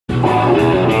Comedians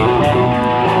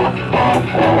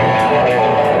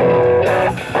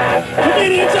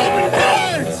opening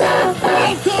cards! No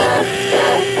coffee!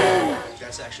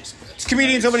 It's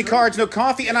Comedians opening cards, no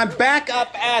coffee, and I'm back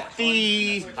up at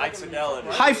the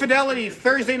Hi-Fidelity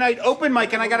Thursday night open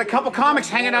mic, and I got a couple comics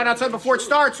hanging out outside before it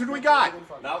starts. Who do we got?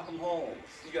 Malcolm Holmes.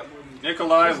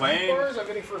 Nikoli Lane. I'm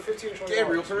getting for 15 to 20.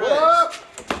 Gabriel Perez. What?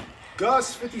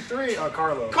 Gus 53.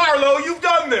 Carlo. Carlo, you've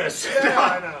done this! Yeah,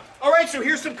 I know. All right, so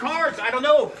here's some cards. I don't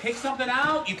know, pick something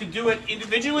out. You can do it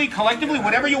individually, collectively,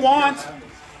 whatever you want.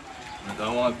 I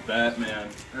don't want Batman.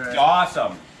 Right.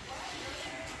 Awesome.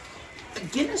 The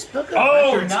Guinness Book of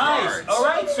Records nice. cards. All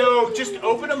right, so just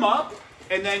open them up,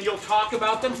 and then you'll talk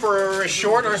about them for as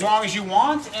short or as long as you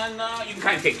want, and you can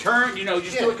kind of take turns, you know,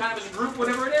 just do it kind of as a group,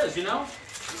 whatever it is, you know? I'm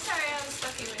sorry I was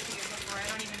fucking with you before. I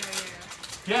don't even know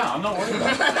you. Yeah, I'm not worried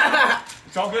about it.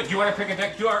 It's all good. Do you want to pick a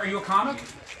deck? Are you a comic?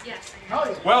 Yes.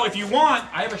 Well, if you want,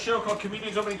 I have a show called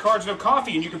Comedians Opening Cards No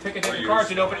Coffee, and you can pick a deck of cards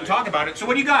and open it and talk about it. So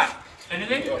what do you got?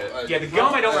 Anything? Yeah, the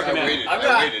gum I don't recommend. I've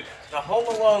got the Home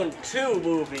Alone 2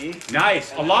 movie.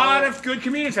 Nice. A lot of good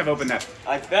comedians have opened that.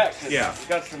 I bet. Yeah. It's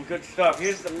got some good stuff.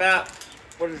 Here's the map.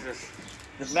 What is this?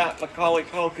 The map Macaulay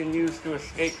Culkin used to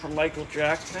escape from Michael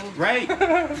Jackson. Right.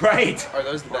 Right. Are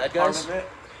those the bad Part guys? of it.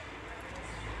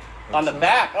 On the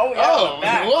back. Oh, yeah. Oh, on the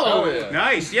back. whoa. Oh, yeah.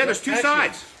 Nice. Yeah, there's two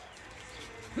sides.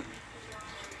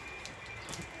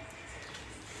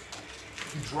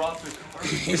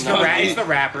 It's the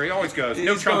rapper. He always goes.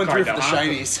 No trump card though, the huh?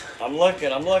 shinies. I'm looking.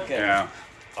 Yeah.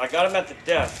 I got him at the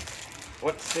desk.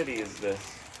 What city is this?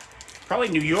 Probably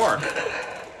New York.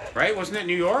 Right? Wasn't it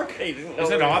New York? Hey, didn't know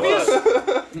Isn't it where he obvious?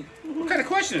 was. What kind of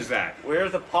question is that? Where are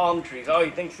the palm trees? Oh,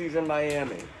 he thinks he's in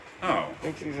Miami. Oh.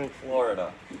 Thinks he's in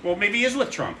Florida. Well, maybe he is with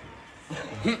Trump.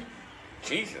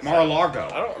 Jesus. Mar-a-Lago.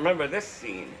 I don't remember this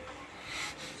scene.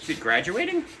 Is he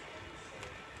graduating?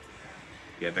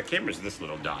 Yeah, the camera's this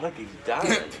little dot. Look, he's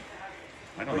dying.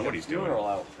 I don't know what he's doing. Funeral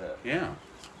outfit. Yeah.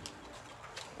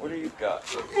 What do you got?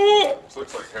 This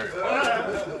looks like Harry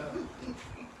Potter.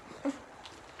 Oh,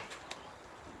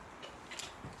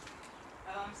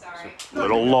 I'm sorry.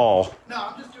 Little lull. No,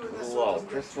 I'm just doing this. Whoa,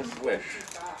 Christmas wish.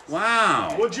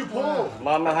 Wow. What'd you pull?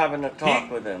 Mama having a talk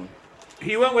with him.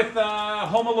 He went with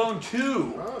Home Alone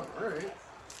 2. Oh, alright.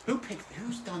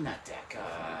 Who's done that deck?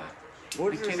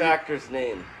 What is this actor's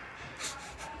name?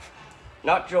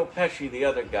 Not Joe Pesci, the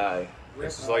other guy.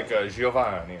 This is like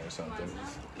Giovanni or something.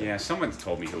 Yeah, someone's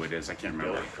told me who it is. I can't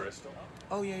remember. Crystal.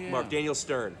 Oh, yeah, yeah. Mark Daniel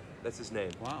Stern. That's his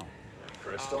name. Wow.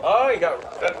 Crystal. Oh, you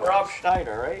got that's Rob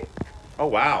Schneider, right? Oh,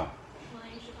 wow.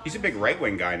 He's a big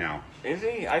right-wing guy now. Is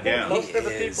he? I think Yeah. most of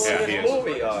the people Yeah, in he this is.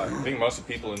 movie are. I think most of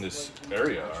the people in this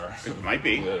area are. It might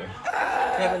be. Yeah.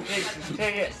 Kevin takes his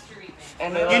ticket.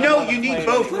 And they You let him know, on the you need plane.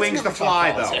 both wings to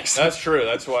fly, though. That's true.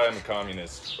 That's why I'm a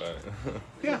communist. But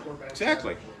Yeah,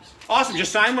 exactly. Awesome.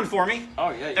 Just sign one for me. Oh,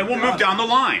 yeah. And we'll move down the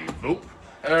line. Oop.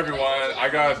 Hey everyone, I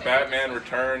got Batman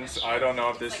Returns. I don't know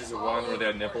if this is the one where they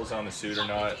had nipples on the suit or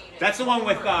not. That's the one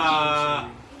with that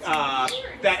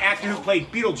actor who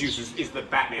played Beetlejuice is the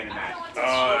Batman in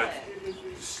that.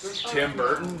 Tim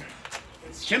Burton.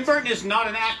 Tim Burton is not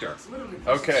an actor.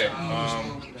 Okay.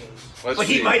 Let's But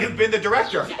see. he might have been the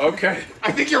director. Okay.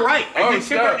 I think you're right. I think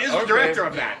Tim snap. Burton is the Okay. director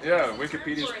of that. Yeah,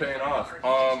 Wikipedia's paying off.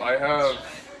 I have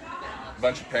a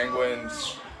bunch of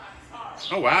penguins.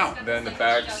 Oh, wow. Then the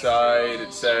back side,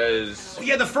 it says...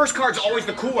 Yeah, the first card's always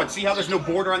the cool one. See how there's no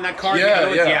border on that card?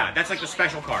 Yeah, yeah. Yeah, that's like the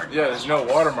special card. Yeah, there's no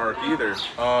watermark either.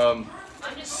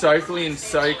 Cycling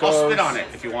Psychos. I'll spit on it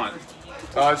if you want.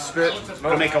 Spit.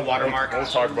 We'll make a watermark. We'll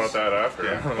talk about that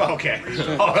after. Well, okay.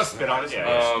 I'll spit on it.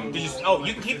 Yeah.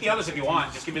 You can keep the others if you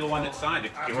want. Just give me the one that's signed.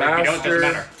 If you don't, it doesn't Master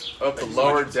matter. of the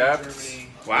Lower Depths.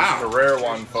 Wow. This is a rare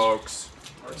one, folks.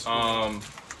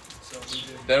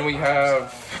 Then we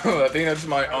have, I think that's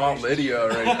my Aunt Lydia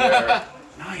right there.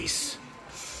 Nice.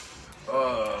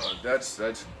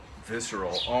 That's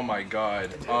visceral. Oh my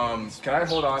god. Can I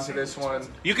hold on to this one?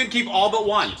 You can keep all but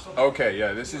one. Okay,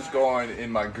 yeah, this is going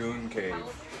in my goon cave.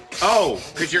 Oh,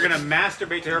 because you're going to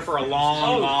masturbate to her for a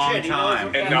long, long shit, he knows time.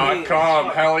 what And that not means. calm.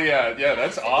 Hell yeah. Yeah,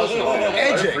 that's awesome. I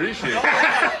appreciate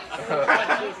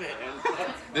it.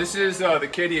 This is the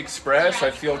Kitty Express.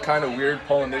 I feel kind of weird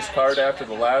pulling this card after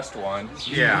the last one.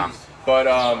 Yeah. But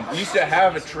we used to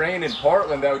have a train in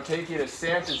Portland that would take you to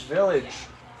Santa's Village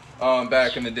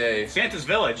back in the day. Santa's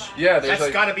Village? Yeah, there's that's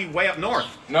like... got to be way up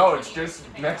north. No, it's just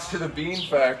next to the bean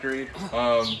factory.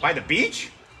 By the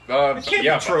beach? That can't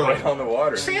yeah, be true. right on the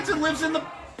water. Santa lives in the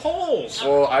poles.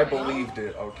 Well, I believed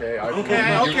it, okay?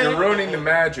 Okay. You're ruining the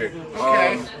magic.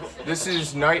 Okay. This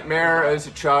is Nightmare as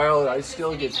a child. I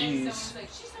still get these.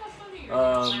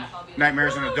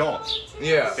 Nightmares in Adult.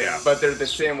 Yeah. Yeah. But they're the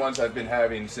same ones I've been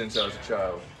having since I was a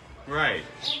child. Right.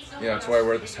 Yeah, that's why I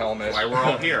wear this helmet. Why we're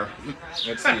all here.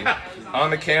 Let's see. On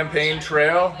the campaign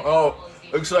trail. Oh,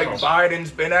 looks like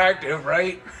Biden's been active,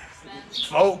 right?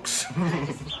 Folks.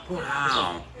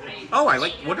 Wow. Oh, I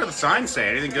like. What do the signs say?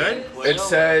 Anything good? It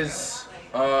says,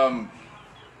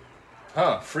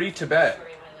 free Tibet.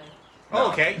 Oh,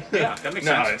 okay. Yeah, that makes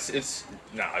sense. It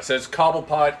says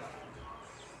Cobblepot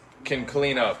can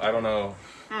clean up. I don't know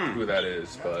who that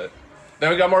is, but then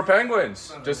we got more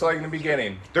penguins, just like in the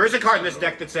beginning. There is a card in this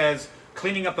deck that says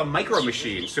cleaning up the micro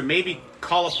machine. So maybe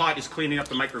Collapot is cleaning up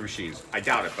the micro machines. I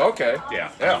doubt it. Okay.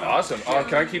 Yeah. Yeah, awesome.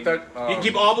 Can I keep that? You can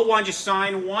keep all but one. Just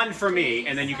sign one for me,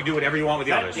 and then you can do whatever you want with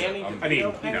the others. I mean,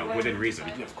 you know, within reason.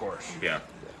 Of course. Yeah.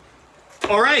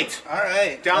 All right. All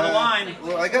right. Down the line.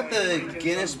 Well, I got the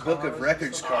Guinness Book of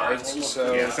Records cards,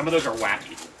 so Yeah, some of those are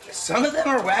wacky. some of them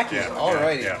are wacky. Yeah,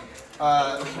 Alrighty. yeah.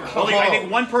 Only, I think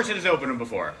one person has opened them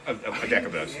before, a deck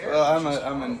of those. Well, I'm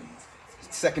a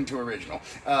second to original.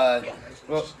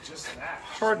 Well,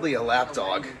 hardly a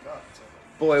lapdog.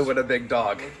 Boy, what a big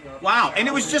dog. Wow, and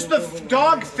it was just the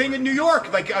dog thing in New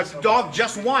York. Like, a dog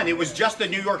just won. It was just the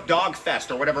New York Dog Fest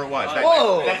or whatever it was. That,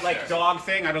 Whoa. That, like, dog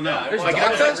thing? I don't know. Like, Dog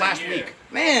that was like Fest? last week.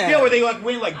 Man. Yeah, where they, like,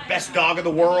 win, like, best dog of the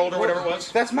world or whatever it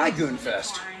was. That's my Goon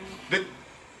Fest.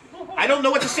 I don't know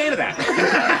what to say to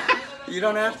that. You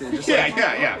don't have to. Just Yeah, like,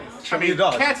 yeah. I me mean, a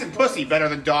dog. cats and pussy better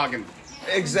than dog and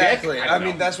Exactly. dick? I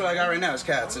mean, that's what I got right now is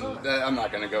cats, and I'm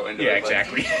not going to go into yeah, it. but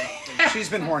exactly. She's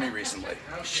been horny recently.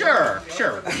 Sure.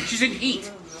 She's in heat.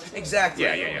 Exactly.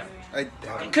 Yeah. I,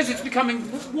 Because it's becoming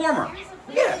warmer.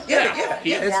 yeah.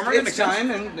 Heat It's, warmer, that it's makes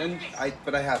sense. time,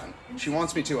 but I haven't. She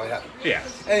wants me to. I haven't. Yeah.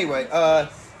 Anyway,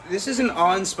 this is an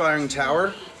awe-inspiring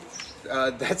tower.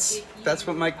 That's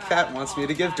what my cat wants me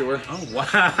to give to her, Oh,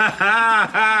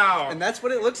 wow. and that's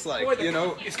what it looks like. Boy, You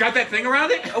know. It's got that thing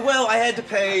around it? Well, I had to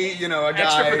pay, a guy.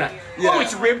 Extra for that. Yeah. Oh,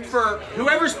 it's ribbed for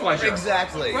whoever's pleasure.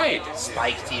 Exactly. Right.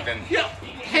 Spiked even. Yeah.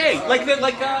 Hey,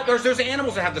 there's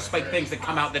animals that have the spike things that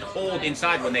come out that hold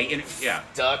inside when they yeah.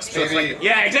 Ducks, So it's baby. like,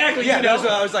 yeah, exactly. Yeah, you know. that's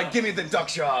what I was like, give me the duck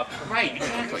job. Right,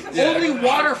 exactly. Yeah. Only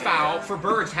waterfowl for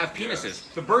birds have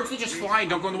penises. The birds that just fly and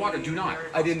don't go in the water do not.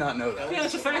 I did not know that. Yeah,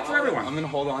 that's a fact for everyone. I'm gonna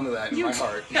hold on to that in my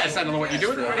heart. Yes, I don't know what you're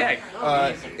doing. Okay.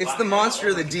 It's the monster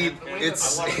of the deep.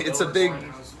 It's a big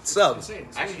sub.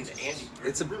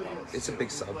 It's a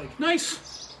big sub.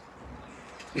 Nice.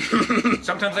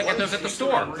 Sometimes I get those at the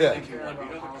store. Yeah.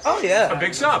 Oh yeah. A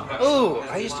big sub. Ooh,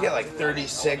 I used to get like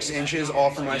 36 inches all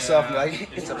for myself. And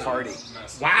it's a party.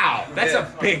 Wow, that's Yeah.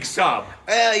 a big sub.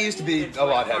 I used to be a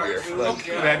lot heavier. But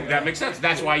Okay, that makes sense.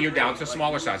 That's why you're down to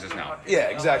smaller sizes now. yeah,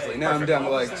 exactly. Now I'm down to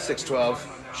like 6'12".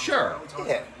 Sure.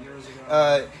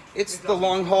 Yeah. It's the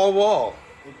Long Haul Wall,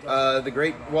 the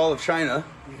Great Wall of China.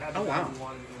 Oh wow.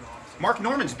 Mark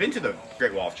Norman's been to the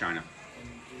Great Wall of China.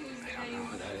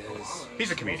 He's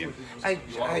a comedian.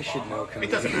 I should know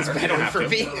comedians. It doesn't matter. You don't better have for to.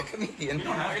 being a comedian.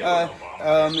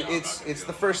 It's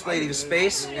the first lady of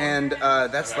space, and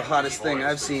that's the hottest thing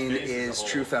I've seen is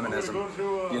true feminism.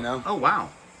 Oh wow.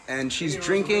 And she's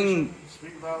drinking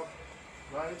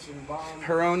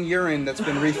her own urine that's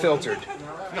been refiltered.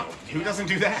 No, who doesn't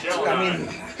do that? I mean,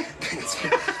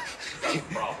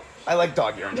 I like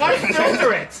dog urine. Why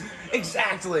filter it?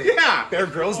 Exactly. Yeah. Bear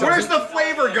Grylls Where's doesn't. the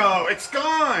flavor go? It's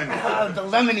gone. The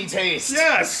lemony taste.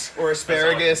 Yes. Or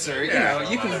asparagus, or you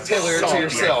can tailor it Salty, to I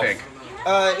yourself. think.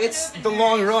 It's the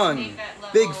long run,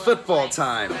 big football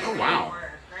time. Oh wow.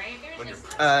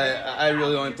 I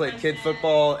really only played kid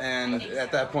football, and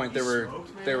at that point there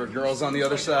were girls on the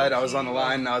other side. I was on the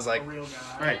line, and I was like,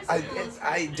 Right.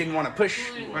 I didn't want to push,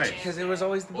 Right. because it was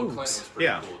always the boobs,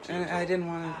 Yeah. and I didn't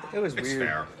want to. It was It's weird.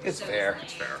 fair. It's fair.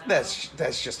 It's fair.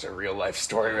 That's just a real life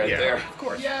story right Yeah. there. Of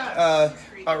course.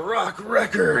 A rock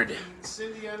record.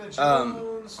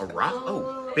 A rock?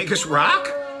 Oh, biggest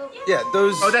rock? Yeah,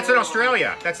 those. Oh, that's in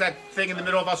Australia. That's that thing in the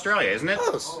middle of Australia, isn't it?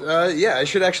 Yeah, I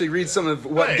should actually read some of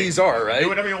what Hey, these are, right? Do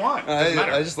whatever you want. Doesn't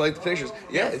matter. I just like the pictures.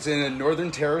 Yeah, it's in a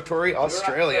Northern Territory,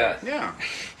 Australia. Yeah.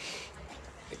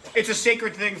 It's a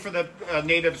sacred thing for the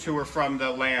natives who are from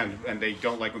the land, and they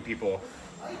don't like when people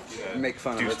Make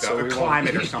fun do of it, stuff. so Or we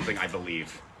climate or won't. something, I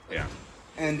believe. Yeah.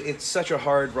 And it's such a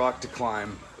hard rock to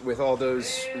climb with all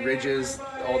those ridges,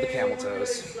 all the camel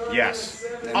toes. Yes.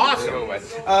 And Awesome. go away.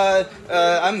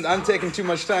 I'm taking too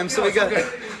much time, so No, we got it's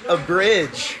a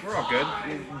bridge We're all good.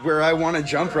 where I want to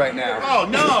jump right now. Oh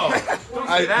no! Don't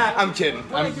say that. I'm kidding.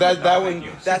 That one.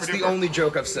 you. That's Super the duper. only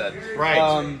joke I've said. Right.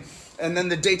 And then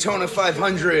the Daytona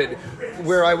 500,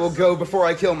 where I will go before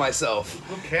I kill myself.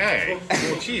 Okay.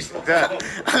 Well, jeez,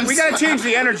 we gotta change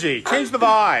the energy, change the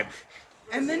vibe.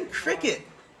 And then cricket.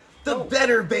 The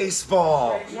better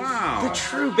baseball. Wow. The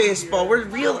true baseball, where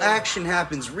real action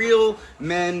happens. Real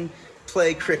men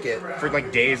play cricket. For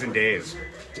like days and days.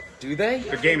 Do they?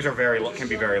 The games are can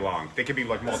be very long. They can be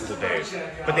like multiple days.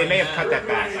 But they may have cut that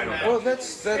back. I don't know. Well,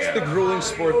 that's the grueling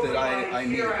sport that I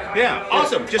need. Yeah,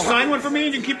 awesome. Just sign one for me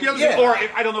and you can keep the others. Yeah. Or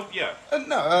I don't know. Yeah.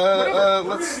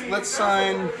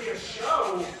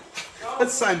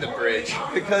 Let's sign the bridge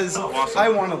because I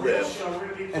want to live,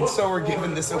 and so we're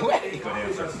giving this away. Good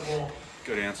answer.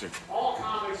 Good answer.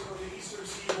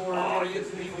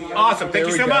 Awesome. Thank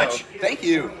you so much. Thank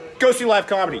you. Go see live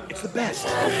comedy. It's the best.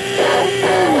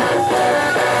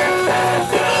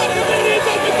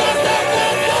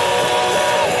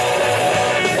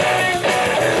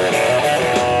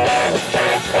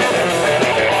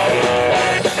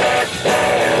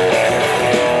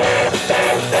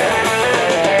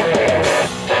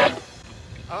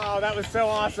 Oh, that was so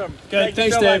awesome. Good.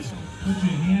 Thanks, so Dave. much. Put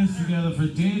your hands together for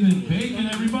David Bacon,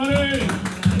 everybody!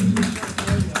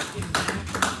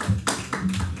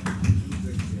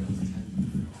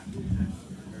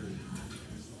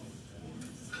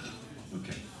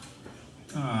 Okay.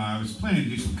 I was planning to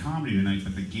do some comedy tonight,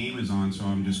 but the game is on, so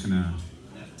I'm just gonna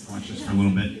watch this for a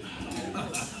little bit.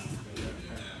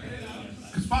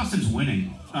 Because Boston's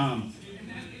winning.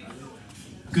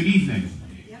 Good evening.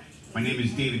 My name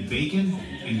is David Bacon,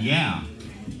 and yeah,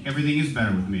 everything is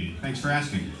better with me. Thanks for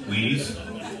asking, ladies,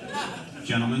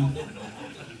 gentlemen.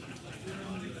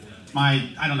 My,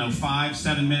 I don't know,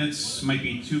 5-7 minutes might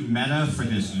be too meta for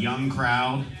this young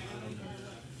crowd.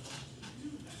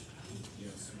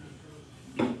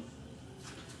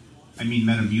 I mean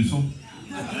Metamucil.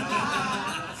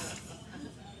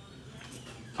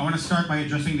 I want to start by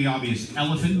addressing the obvious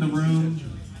elephant in the room.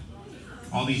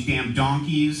 All these damn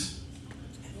donkeys.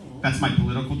 That's my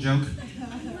political joke.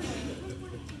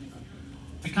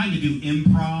 I kind of do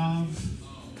improv,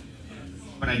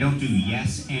 but I don't do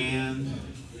yes and.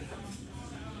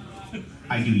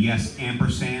 I do yes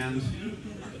ampersand.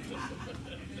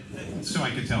 So I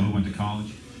could tell who went to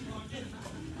college.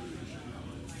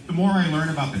 The more I learn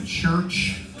about the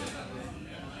church,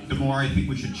 the more I think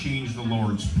we should change the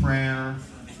Lord's Prayer.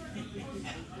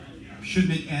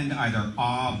 Shouldn't it end either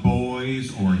ah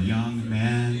boys or young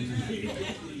men?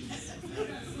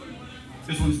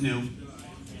 This one's new.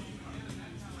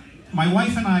 My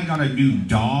wife and I got a new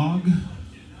dog.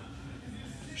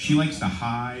 She likes to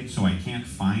hide, so I can't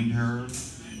find her.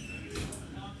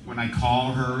 When I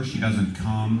call her, she doesn't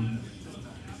come.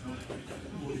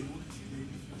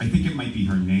 I think it might be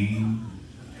her name.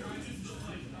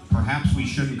 Perhaps we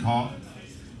shouldn't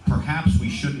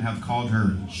have called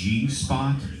her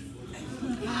G-Spot.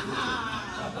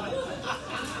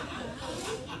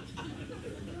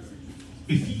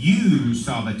 If you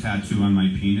saw the tattoo on my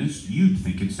penis, you'd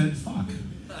think it said fuck.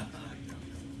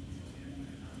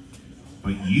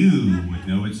 But you would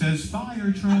know it says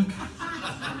fire truck.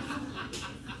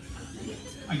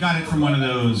 I got it from one of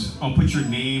those, I'll put your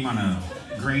name on a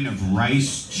grain of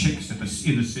rice chicks in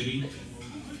the city.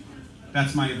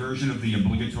 That's my version of the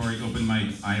obligatory open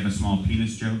mic, I have a small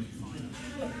penis joke.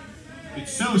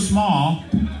 It's so small,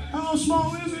 how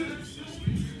small is it?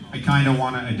 I kind of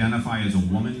want to identify as a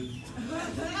woman.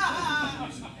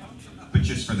 But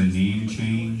just for the name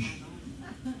change.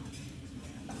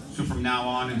 So from now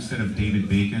on, instead of David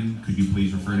Bacon, could you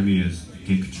please refer to me as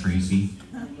Dick Tracy?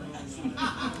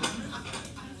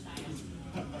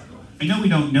 I know we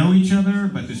don't know each other,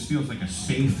 but this feels like a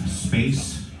safe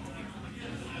space.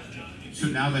 So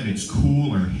now that it's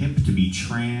cool or hip to be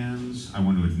trans, I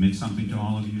want to admit something to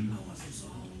all of you.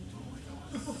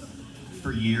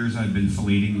 For years, I've been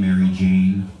filleting Mary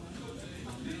Jane.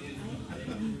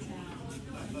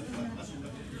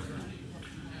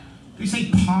 They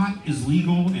say pot is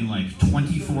legal in like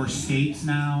 24 states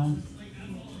now.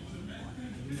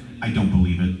 I don't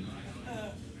believe it.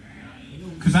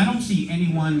 Because I don't see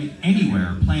anyone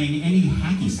anywhere playing any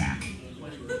hacky sack.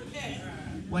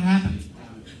 What happened?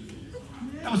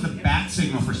 That was the bat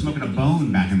signal for smoking a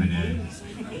bone back in the day.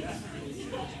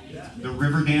 The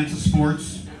river dance of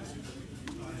sports.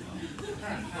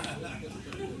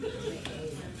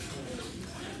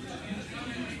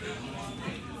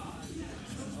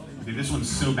 Okay, this one's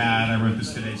so bad, I wrote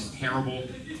this today, it's terrible.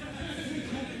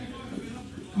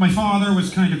 My father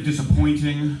was kind of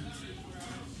disappointing.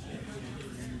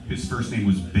 His first name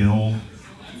was Bill.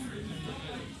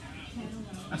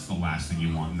 That's the last thing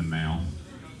you want in the mail.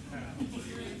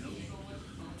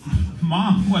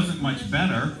 Mom wasn't much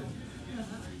better.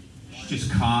 She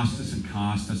just cost us and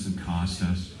cost us and cost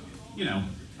us. You know,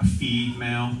 a feed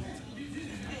mail.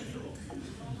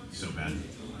 So bad.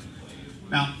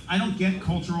 Now, I don't get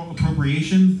cultural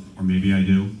appropriation, or maybe I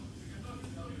do.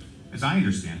 as I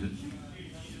understand it.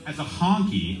 As a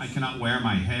honky, I cannot wear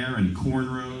my hair in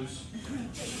cornrows.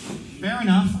 Fair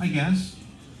enough, I guess.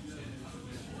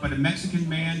 But a Mexican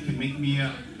man can make me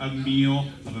a meal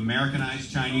of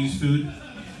Americanized Chinese food.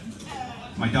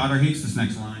 My daughter hates this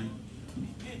next line.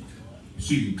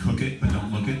 So you can cook it, but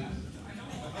don't look it.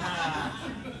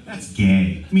 That's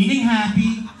gay. Meaning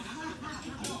happy.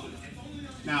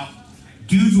 Now,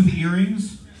 dudes with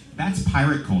earrings, that's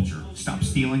pirate culture. Stop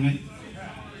stealing it.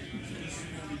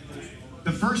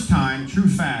 The first time, true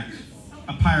fact,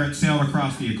 a pirate sailed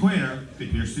across the equator, they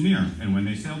pierced an ear. And when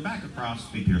they sailed back across,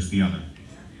 they pierced the other.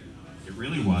 It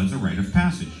really was a rite of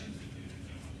passage.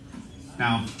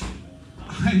 Now,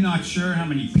 I'm not sure how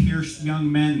many pierced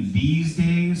young men these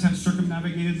days have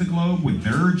circumnavigated the globe with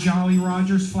their Jolly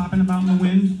Rogers flapping about in the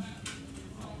wind.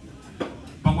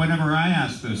 But whenever I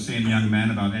ask those same young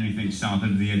men about anything south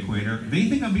of the equator, they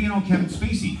think I'm being all Kevin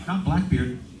Spacey, not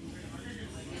Blackbeard.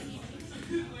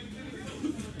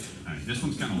 All right, this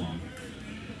one's kind of long.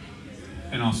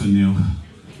 And also new.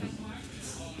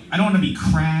 I don't want to be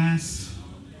crass,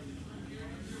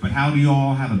 but how do you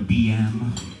all have a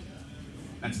BM?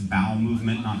 That's bowel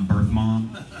movement, not birth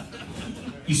mom.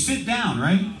 You sit down,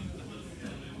 right?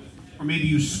 Or maybe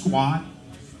you squat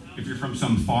if you're from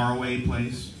some faraway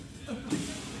place.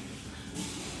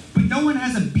 But no one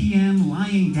has a BM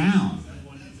lying down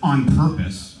on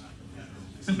purpose,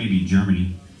 except maybe in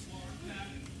Germany.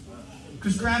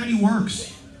 Because gravity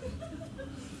works.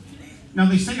 Now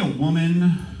they say a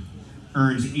woman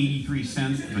earns 83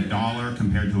 cents to the dollar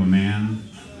compared to a man.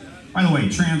 By the way,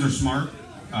 trans are smart.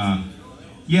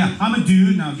 Yeah, I'm a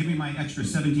dude, now give me my extra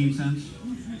 17 cents.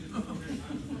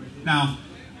 Now,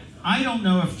 I don't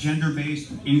know if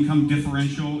gender-based income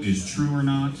differential is true or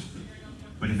not,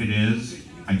 but if it is,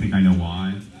 I think I know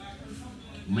why.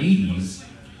 Ladies,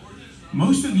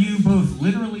 most of you, both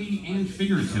literally and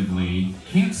figuratively,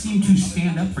 can't seem to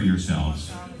stand up for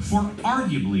yourselves for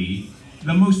arguably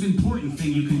the most important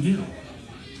thing you can do.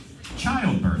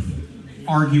 Childbirth,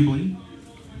 arguably.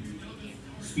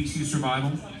 Species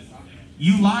survival.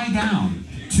 You lie down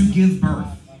to give birth.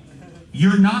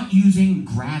 You're not using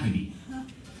gravity.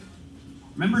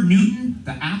 Remember Newton,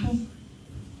 the apple?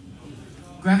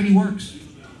 Gravity works.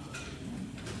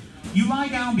 You lie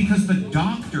down because the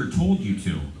doctor told you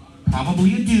to.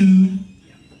 Probably a dude.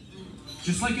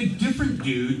 Just like a different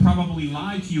dude probably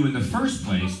lied to you in the first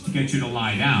place to get you to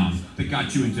lie down that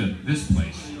got you into this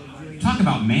place. Talk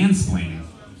about mansplaining.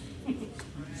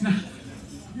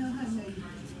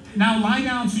 Now lie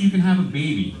down so you can have a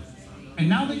baby. And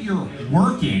now that you're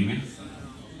working,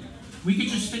 we could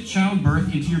just fit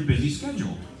childbirth into your busy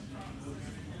schedule.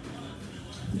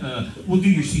 We'll do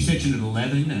your C-section at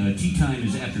 11. Tea time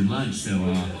is after lunch, so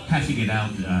have to get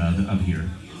out of here.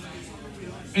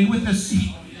 And with the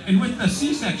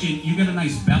C-section, you get a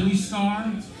nice belly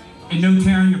scar and no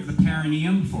tearing of the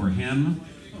perineum for him.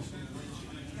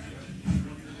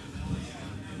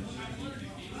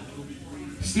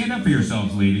 Stand up for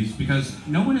yourselves, ladies, because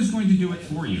no one is going to do it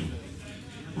for you.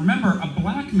 Remember, a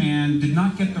black man did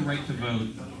not get the right to vote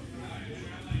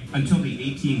until the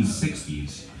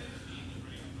 1860s.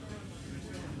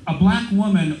 A black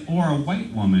woman or a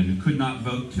white woman could not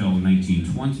vote till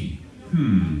 1920.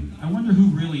 I wonder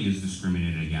who really is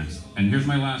discriminated against. And here's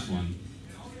my last one,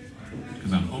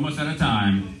 because I'm almost out of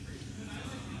time.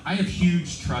 I have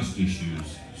huge trust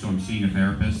issues, so I'm seeing a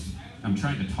therapist. I'm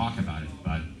trying to talk about it,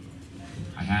 but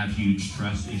I have huge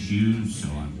trust issues, so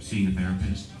I'm seeing a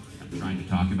therapist. I'm trying to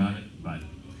talk about it, but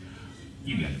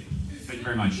you get it. Thank you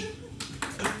very much.